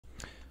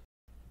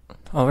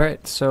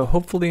Alright, so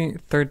hopefully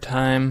third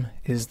time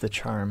is the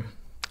charm.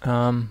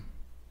 I've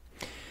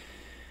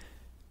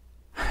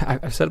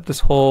set up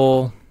this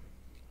whole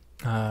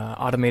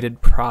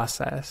automated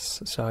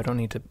process, so I don't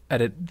need to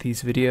edit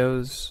these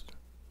videos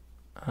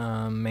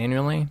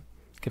manually,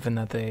 given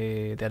that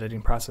the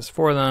editing process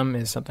for them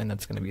is something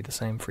that's going to be the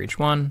same for each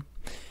one.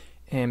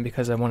 And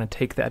because I want to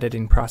take the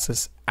editing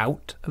process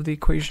out of the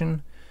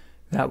equation,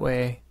 that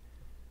way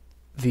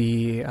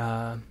the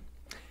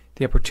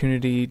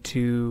opportunity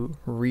to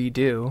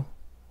redo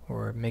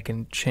or make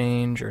a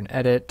change or an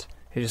edit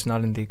is just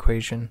not in the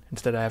equation.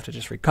 Instead, I have to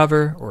just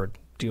recover or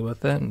deal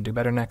with it and do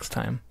better next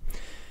time,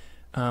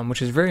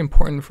 which is very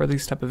important for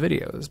these type of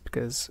videos,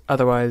 because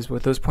otherwise,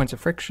 with those points of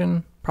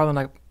friction, I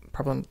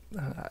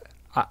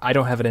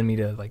don't have it in me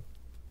to like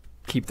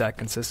keep that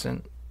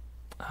consistent.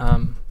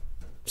 Some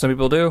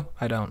people do,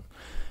 I don't.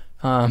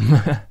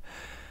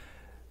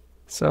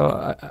 So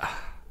I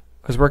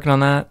was working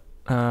on that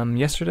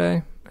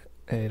yesterday.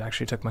 It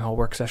actually took my whole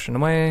work session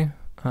away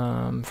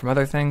from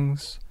other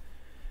things.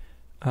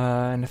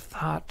 And I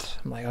thought,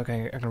 I'm like,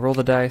 okay, I can roll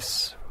the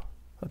dice.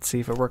 Let's see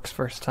if it works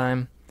first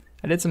time.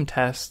 I did some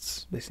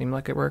tests. They seemed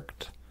like it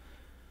worked.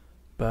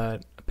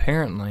 But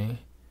apparently,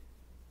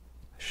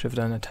 I should have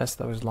done a test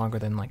that was longer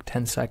than like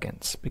 10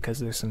 seconds because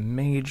there's some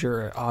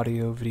major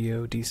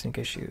audio-video desync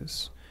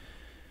issues.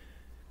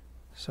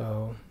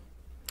 So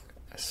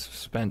I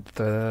spent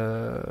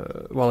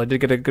I did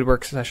get a good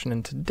work session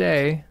in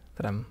today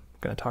that I'm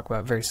going to talk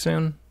about very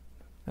soon.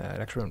 It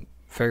actually went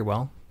very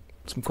well.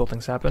 Some cool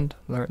things happened.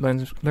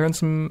 Learned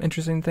some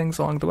interesting things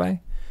along the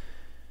way.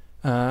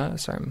 Sorry,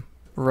 I'm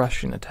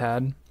rushing a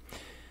tad.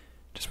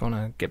 Just want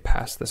to get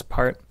past this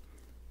part.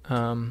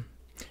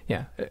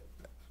 Yeah, it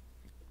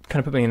kind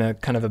of put me in a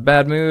kind of a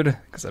bad mood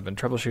because I've been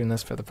troubleshooting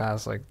this for the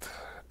past like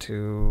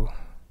 2,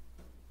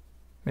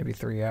 maybe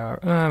 3 hours,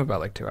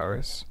 about like 2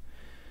 hours.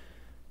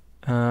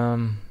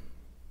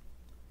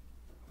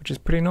 Which is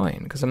pretty annoying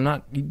because I'm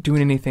not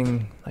doing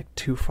anything like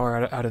too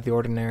far out of the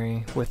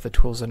ordinary with the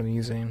tools that I'm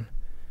using.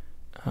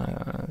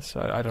 So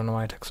I don't know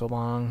why it took so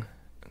long.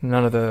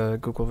 None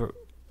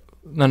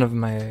of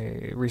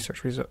my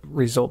research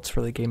results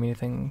really gave me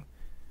anything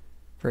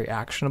very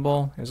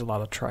actionable. It was a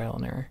lot of trial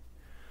and error.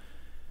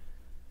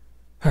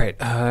 All right,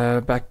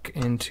 back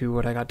into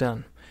what I got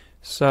done.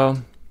 So,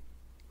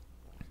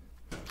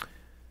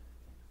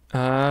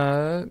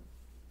 the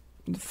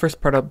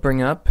first part I'll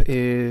bring up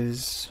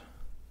is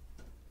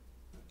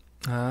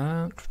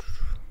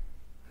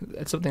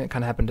it's something that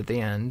kind of happened at the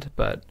end,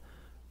 but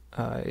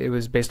it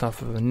was based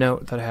off of a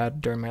note that I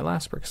had during my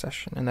last work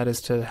session, and that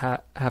is to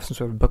have some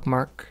sort of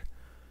bookmark.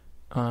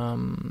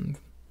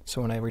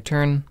 So when I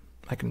return,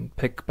 I can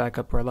pick back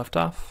up where I left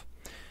off.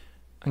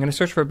 I'm going to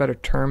search for a better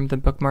term than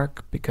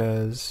bookmark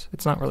because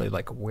it's not really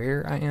like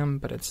where I am,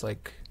 but it's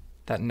like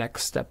that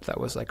next step that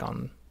was like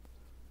on,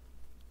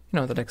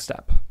 the next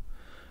step.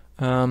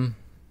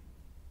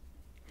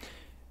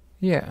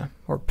 Yeah,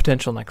 or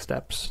potential next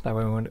steps. That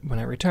way when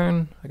I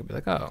return, I can be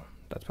like, oh,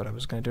 that's what I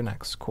was going to do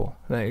next. Cool.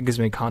 It gives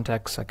me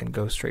context. I can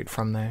go straight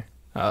from there.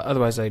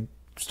 Otherwise, I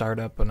start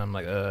up and I'm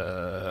like,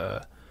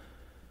 and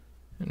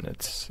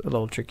it's a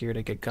little trickier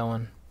to get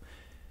going.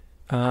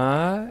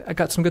 I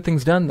got some good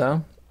things done,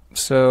 though.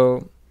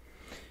 So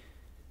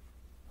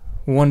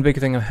one big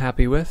thing I'm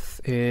happy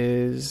with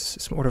is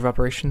some order of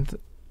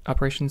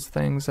operations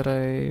things that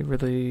I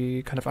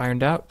really kind of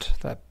ironed out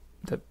that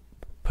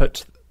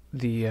put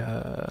the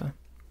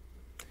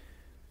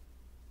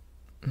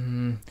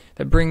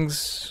that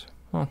brings,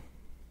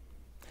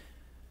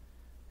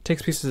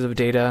 takes pieces of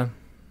data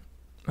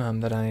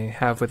that I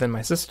have within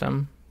my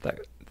system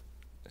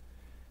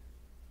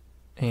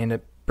and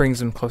it brings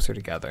them closer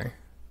together,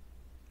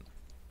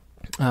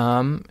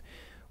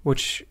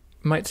 which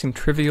might seem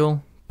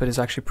trivial, but is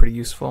actually pretty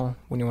useful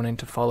when you're wanting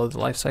to follow the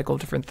life cycle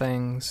of different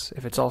things.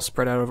 If it's all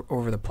spread out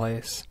over the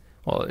place,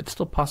 well, it's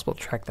still possible to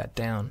track that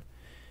down.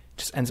 It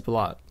just ends up a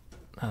lot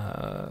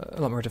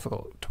more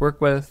difficult to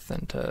work with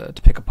and to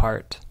pick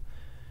apart.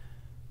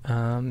 So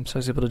I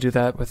was able to do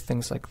that with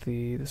things like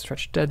the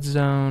stretch dead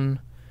zone.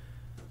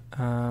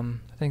 I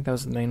think that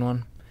was the main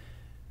one.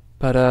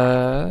 But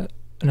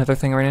another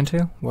thing I ran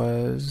into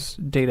was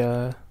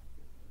data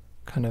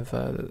kind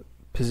of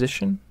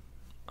position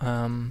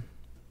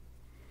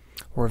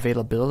or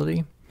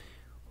availability,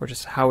 or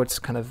just how it's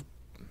kind of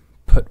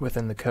put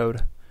within the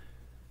code.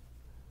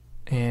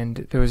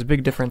 And there was a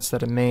big difference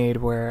that it made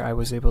where I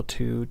was able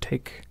to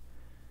take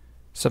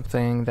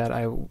something that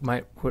I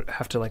would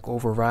have to like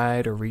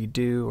override or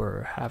redo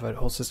or have a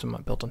whole system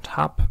built on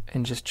top,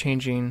 and just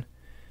changing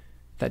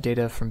that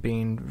data from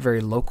being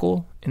very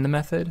local in the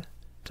method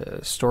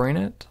to storing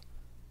it.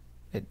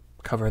 It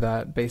covered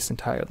that base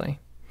entirely.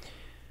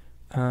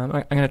 I'm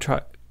going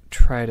to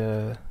try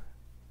to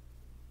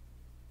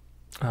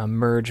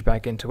merge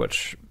back into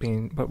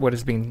what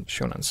is being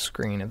shown on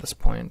screen at this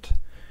point.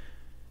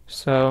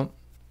 So,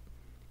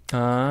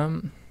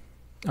 one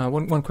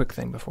quick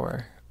thing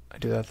before I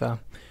do that, though.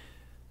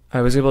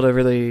 I was able to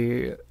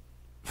really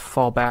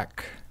fall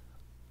back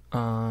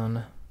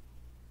on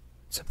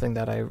something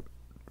that I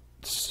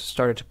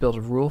started to build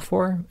a rule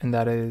for, and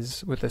that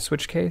is with a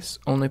switch case,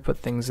 only put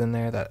things in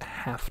there that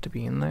have to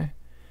be in there.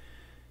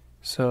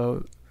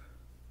 So,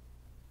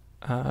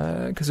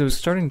 because it was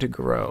starting to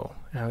grow,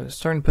 and I was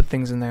starting to put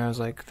things in there, I was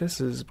like,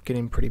 this is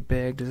getting pretty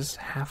big. Does this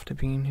have to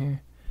be in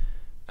here?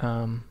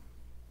 And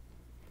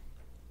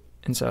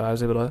so I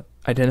was able to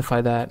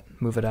identify that,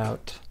 move it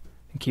out,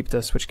 and keep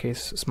the switch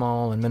case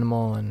small and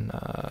minimal and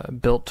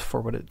built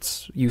for what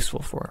it's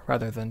useful for,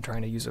 rather than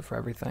trying to use it for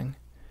everything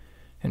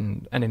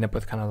and ending up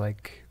with kind of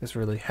like this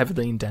really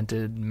heavily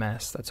indented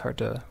mess that's hard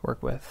to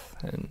work with,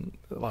 and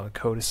a lot of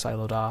code is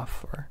siloed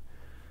off or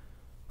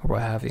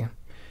what have you.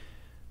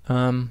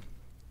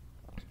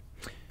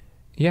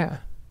 Yeah.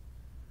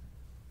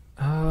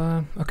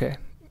 Okay.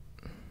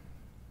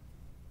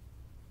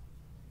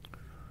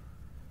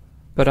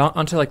 But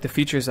onto like the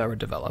features that were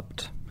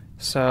developed.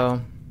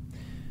 So,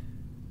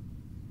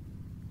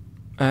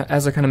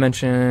 as I kind of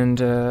mentioned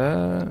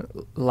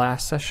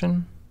last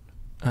session,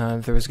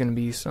 there was going to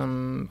be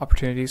some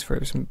opportunities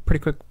for some pretty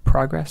quick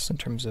progress in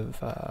terms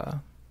of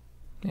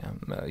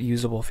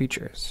usable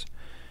features.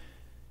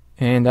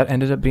 And that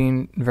ended up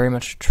being very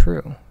much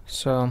true.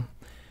 So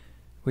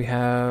we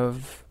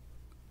have,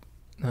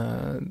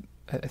 I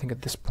think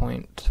at this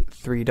point,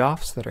 3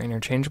 DOFs that are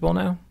interchangeable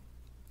now,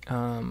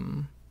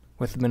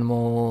 with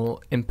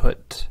minimal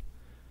input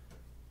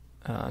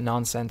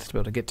nonsense to be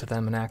able to get to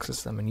them and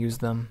access them and use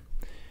them,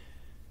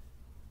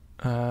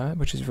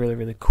 which is really,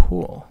 really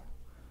cool.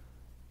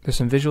 There's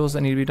some visuals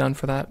that need to be done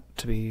for that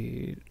to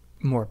be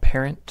more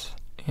apparent,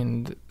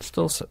 and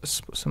still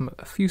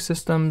a few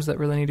systems that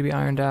really need to be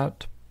ironed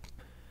out.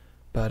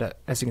 But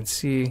as you can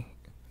see,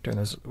 during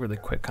those really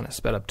quick kind of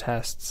sped up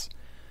tests,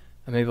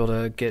 I'm able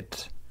to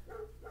get,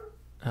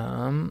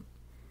 jump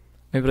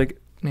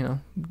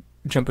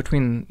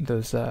between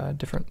those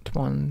different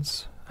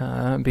ones,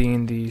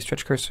 being the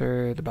stretch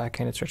cursor, the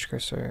backhanded stretch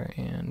cursor,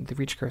 and the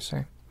reach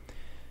cursor.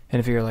 And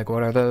if you're like,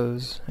 what are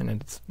those?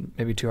 And it's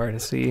maybe too hard to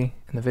see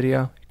in the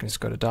video, you can just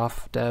go to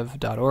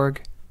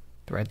dofdev.org.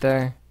 They're right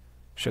there.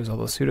 Shows all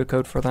the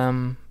pseudocode for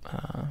them,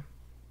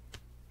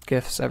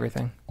 GIFs,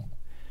 everything.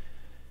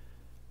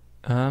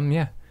 A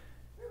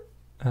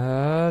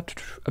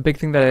big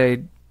thing that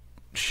I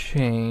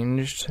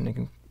changed, and you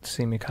can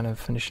see me kind of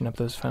finishing up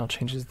those final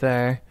changes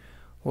there,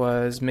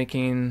 was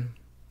taking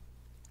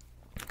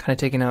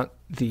out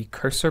the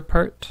cursor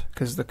part,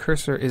 because the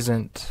cursor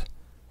isn't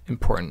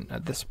important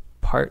at this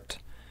part.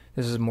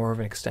 This is more of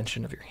an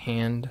extension of your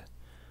hand,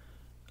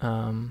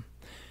 or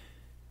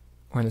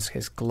in this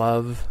case,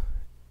 glove.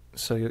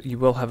 So you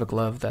will have a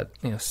glove that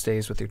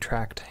stays with your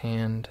tracked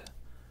hand,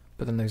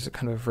 but then there's a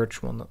kind of a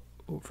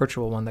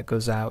virtual one that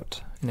goes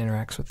out and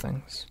interacts with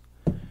things.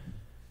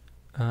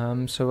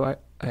 So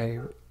I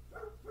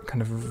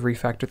kind of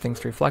refactored things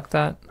to reflect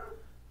that.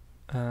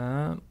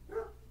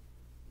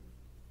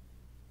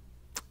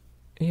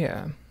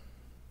 Yeah.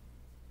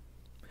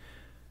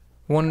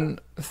 One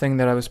thing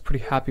that I was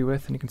pretty happy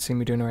with, and you can see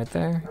me doing it right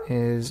there,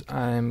 is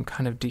I'm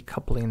kind of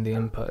decoupling the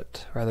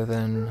input rather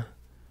than,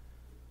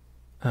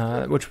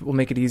 which will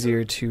make it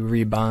easier to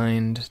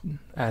rebind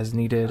as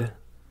needed.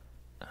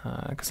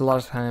 Because a lot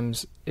of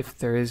times, if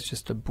there is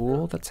just a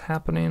bool that's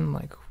happening,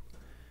 like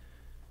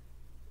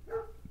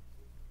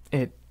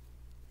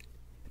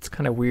it's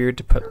kind of weird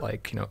to put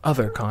like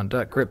other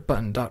con.grip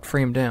button dot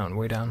frame down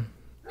way down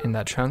in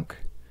that chunk.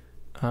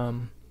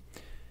 And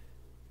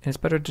it's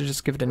better to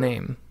just give it a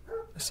name.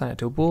 Assign it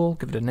to a bool,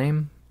 give it a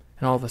name,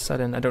 and all of a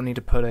sudden I don't need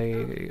to put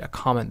a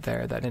comment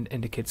there that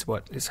indicates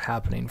what is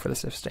happening for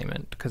this if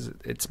statement, because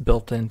it's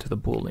built into the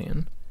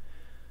Boolean.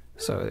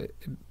 So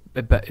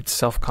it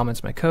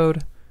self-comments my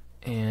code,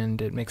 and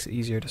it makes it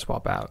easier to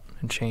swap out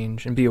and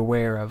change and be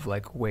aware of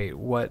like, wait,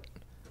 what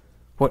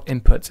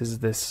inputs is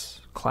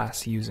this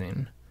class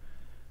using?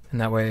 And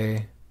that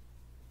way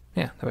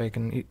I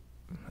can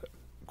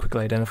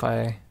quickly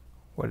identify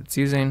what it's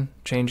using,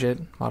 change it,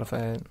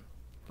 modify it,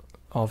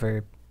 all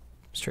very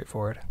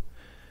straightforward.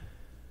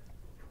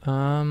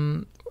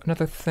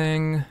 Another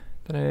thing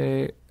that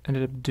I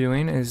ended up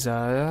doing is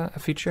a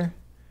feature.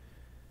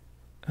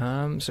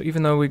 So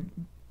even though we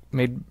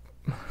made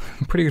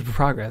pretty good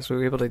progress, we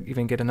were able to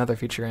even get another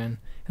feature in. And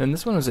then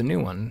this one was a new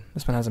one.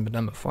 This one hasn't been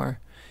done before.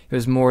 It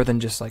was more than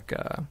just like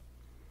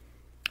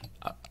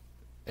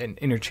an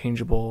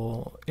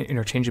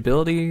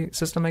interchangeability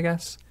system, I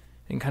guess.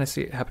 You can kind of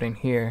see it happening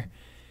here.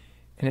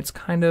 And it's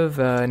kind of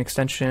an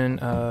extension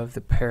of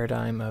the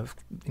paradigm of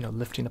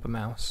lifting up a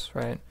mouse,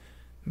 right?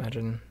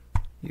 Imagine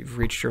you've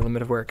reached your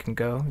limit of where it can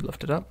go, you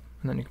lift it up,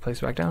 and then you can place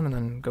it back down and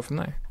then go from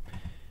there.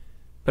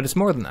 But it's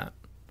more than that,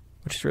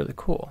 which is really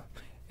cool.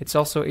 It's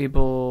also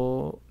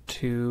able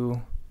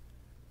to,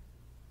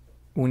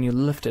 when you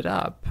lift it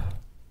up,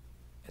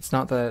 it's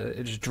not that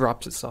it just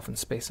drops itself in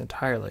space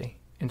entirely.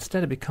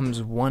 Instead, it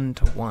becomes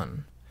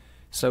one-to-one.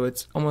 So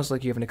it's almost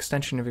like you have an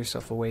extension of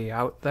yourself way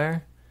out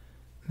there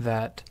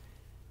that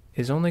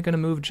is only going to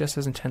move just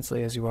as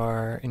intensely as you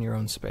are in your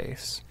own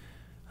space,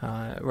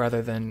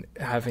 rather than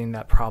having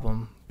that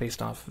problem based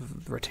off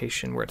of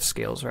rotation where it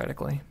scales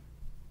radically.